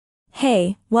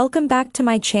Hey, welcome back to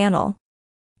my channel.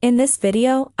 In this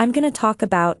video, I'm gonna talk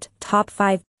about top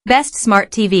 5 best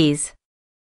smart TVs.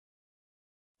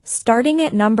 Starting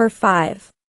at number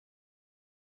 5.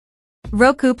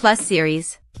 Roku Plus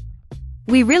series.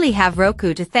 We really have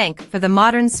Roku to thank for the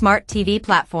modern smart TV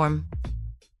platform.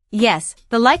 Yes,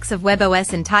 the likes of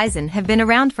WebOS and Tizen have been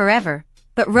around forever,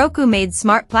 but Roku made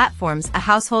smart platforms a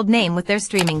household name with their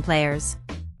streaming players.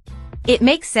 It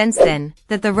makes sense then,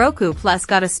 that the Roku Plus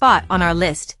got a spot on our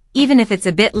list, even if it's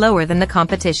a bit lower than the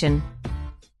competition.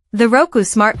 The Roku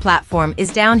Smart Platform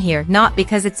is down here not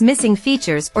because it's missing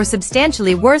features or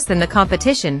substantially worse than the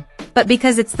competition, but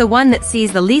because it's the one that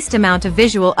sees the least amount of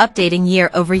visual updating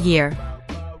year over year.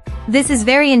 This is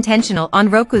very intentional on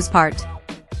Roku's part.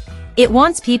 It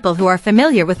wants people who are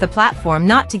familiar with the platform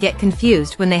not to get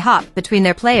confused when they hop between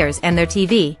their players and their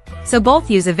TV, so both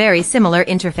use a very similar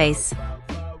interface.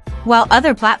 While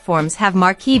other platforms have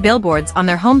marquee billboards on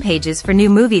their homepages for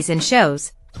new movies and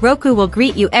shows, Roku will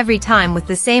greet you every time with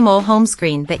the same old home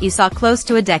screen that you saw close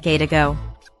to a decade ago.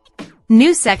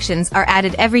 New sections are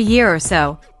added every year or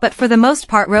so, but for the most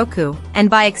part Roku, and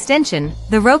by extension,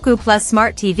 the Roku Plus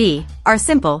Smart TV, are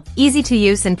simple, easy to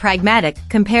use and pragmatic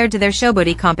compared to their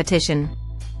showboaty competition.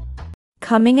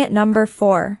 Coming at number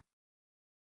 4.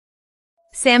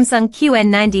 Samsung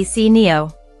QN90C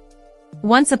Neo.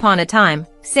 Once upon a time,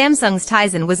 Samsung's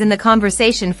Tizen was in the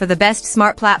conversation for the best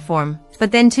smart platform,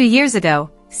 but then 2 years ago,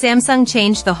 Samsung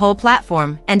changed the whole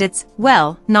platform and it's,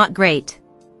 well, not great.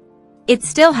 It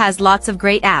still has lots of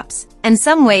great apps, and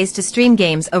some ways to stream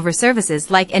games over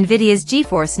services like Nvidia's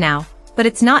GeForce Now, but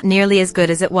it's not nearly as good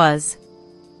as it was.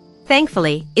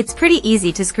 Thankfully, it's pretty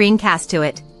easy to screencast to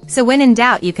it, so when in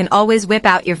doubt you can always whip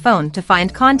out your phone to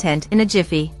find content in a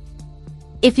jiffy.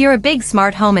 If you're a big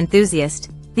smart home enthusiast,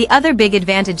 the other big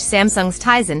advantage Samsung's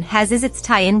Tizen has is its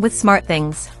tie-in with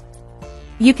SmartThings.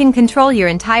 You can control your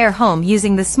entire home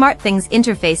using the SmartThings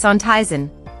interface on Tizen,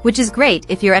 which is great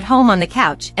if you're at home on the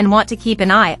couch and want to keep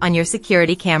an eye on your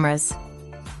security cameras.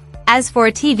 As for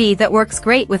a TV that works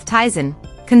great with Tizen,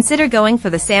 consider going for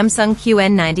the Samsung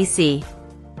QN90C.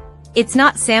 It's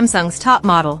not Samsung's top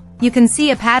model, you can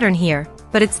see a pattern here,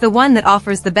 but it's the one that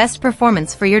offers the best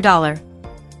performance for your dollar.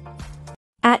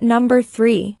 At number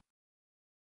 3.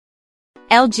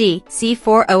 LG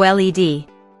C4 OLED.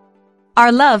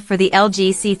 Our love for the LG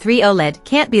C3 OLED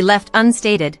can't be left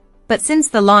unstated, but since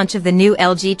the launch of the new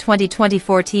LG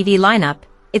 2024 TV lineup,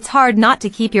 it's hard not to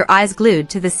keep your eyes glued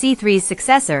to the C3's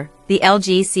successor, the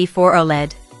LG C4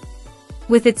 OLED.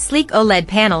 With its sleek OLED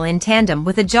panel in tandem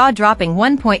with a jaw-dropping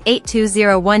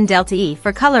 1.8201 ΔE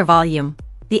for color volume,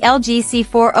 the LG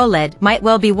C4 OLED might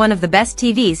well be one of the best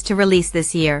TVs to release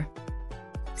this year.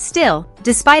 Still,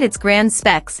 despite its grand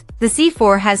specs, the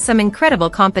C4 has some incredible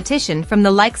competition from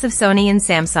the likes of Sony and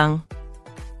Samsung.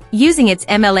 Using its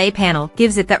MLA panel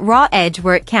gives it that raw edge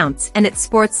where it counts, and it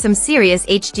sports some serious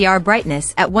HDR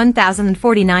brightness at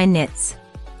 1049 nits.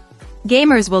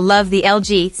 Gamers will love the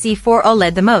LG C4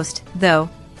 OLED the most, though,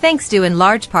 thanks due in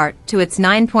large part to its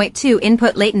 9.2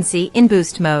 input latency in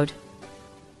boost mode.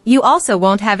 You also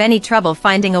won't have any trouble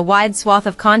finding a wide swath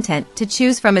of content to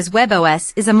choose from, as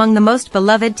WebOS is among the most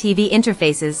beloved TV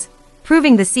interfaces,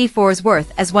 proving the C4's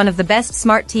worth as one of the best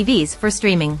smart TVs for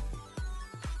streaming.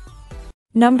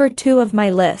 Number 2 of my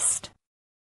list.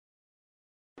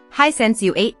 Hisense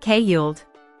U8K ULED.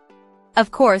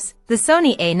 Of course, the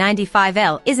Sony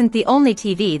A95L isn't the only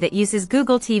TV that uses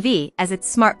Google TV as its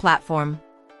smart platform.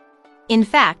 In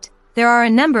fact, there are a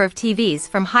number of TVs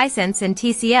from Hisense and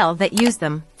TCL that use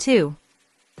them, too.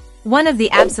 One of the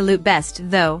absolute best,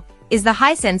 though, is the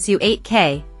Hisense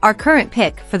U8K, our current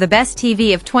pick for the best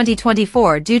TV of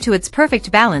 2024 due to its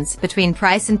perfect balance between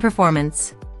price and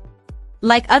performance.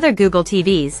 Like other Google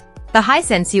TVs, the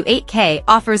Hisense U8K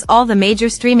offers all the major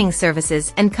streaming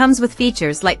services and comes with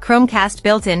features like Chromecast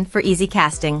built-in for easy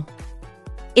casting.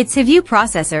 Its HiView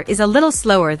processor is a little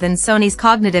slower than Sony's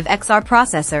Cognitive XR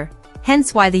processor,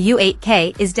 hence why the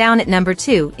U8K is down at number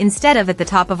 2 instead of at the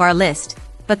top of our list,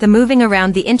 but the moving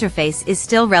around the interface is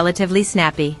still relatively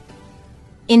snappy.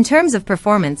 In terms of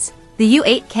performance, the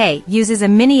U8K uses a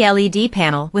mini LED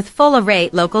panel with full-array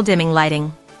local dimming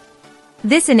lighting.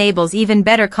 This enables even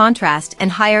better contrast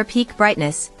and higher peak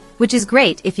brightness, which is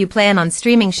great if you plan on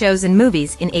streaming shows and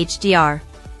movies in HDR.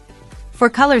 For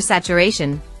color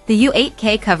saturation, the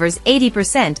U8K covers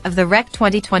 80% of the Rec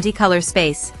 2020 color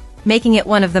space, making it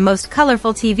one of the most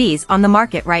colorful TVs on the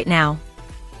market right now.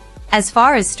 As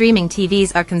far as streaming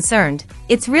TVs are concerned,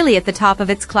 it's really at the top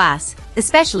of its class,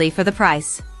 especially for the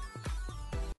price.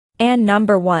 And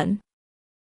number 1.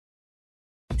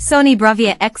 Sony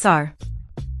Bravia XR.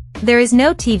 There is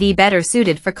no TV better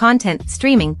suited for content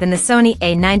streaming than the Sony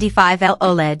A95L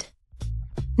OLED.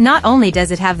 Not only does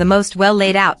it have the most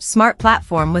well-laid-out smart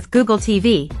platform with Google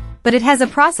TV, but it has a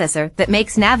processor that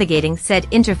makes navigating said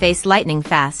interface lightning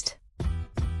fast.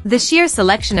 The sheer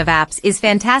selection of apps is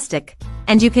fantastic,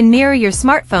 and you can mirror your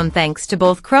smartphone thanks to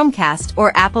both Chromecast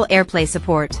or Apple AirPlay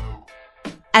support.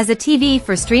 As a TV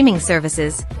for streaming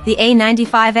services, the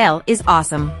A95L is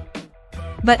awesome.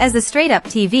 But as a straight-up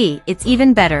TV, it's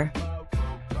even better.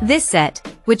 This set,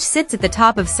 which sits at the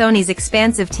top of Sony's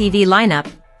expansive TV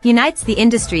lineup, unites the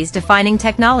industry's defining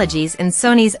technologies and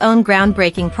Sony's own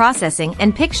groundbreaking processing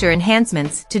and picture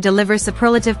enhancements to deliver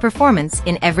superlative performance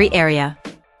in every area.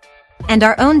 And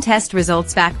our own test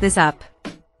results back this up.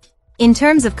 In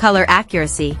terms of color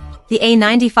accuracy, the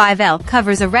A95L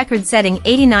covers a record-setting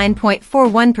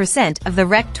 89.41% of the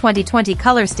Rec 2020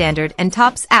 color standard and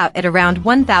tops out at around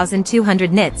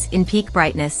 1200 nits in peak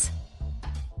brightness.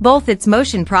 Both its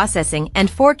motion processing and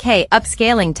 4K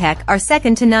upscaling tech are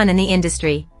second to none in the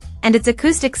industry, and its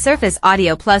acoustic surface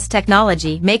audio plus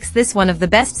technology makes this one of the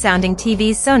best-sounding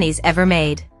TVs Sony's ever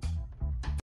made.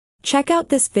 Check out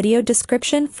this video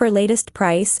description for latest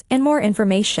price and more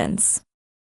informations.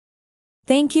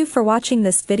 Thank you for watching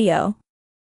this video.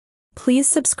 Please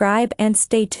subscribe and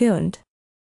stay tuned.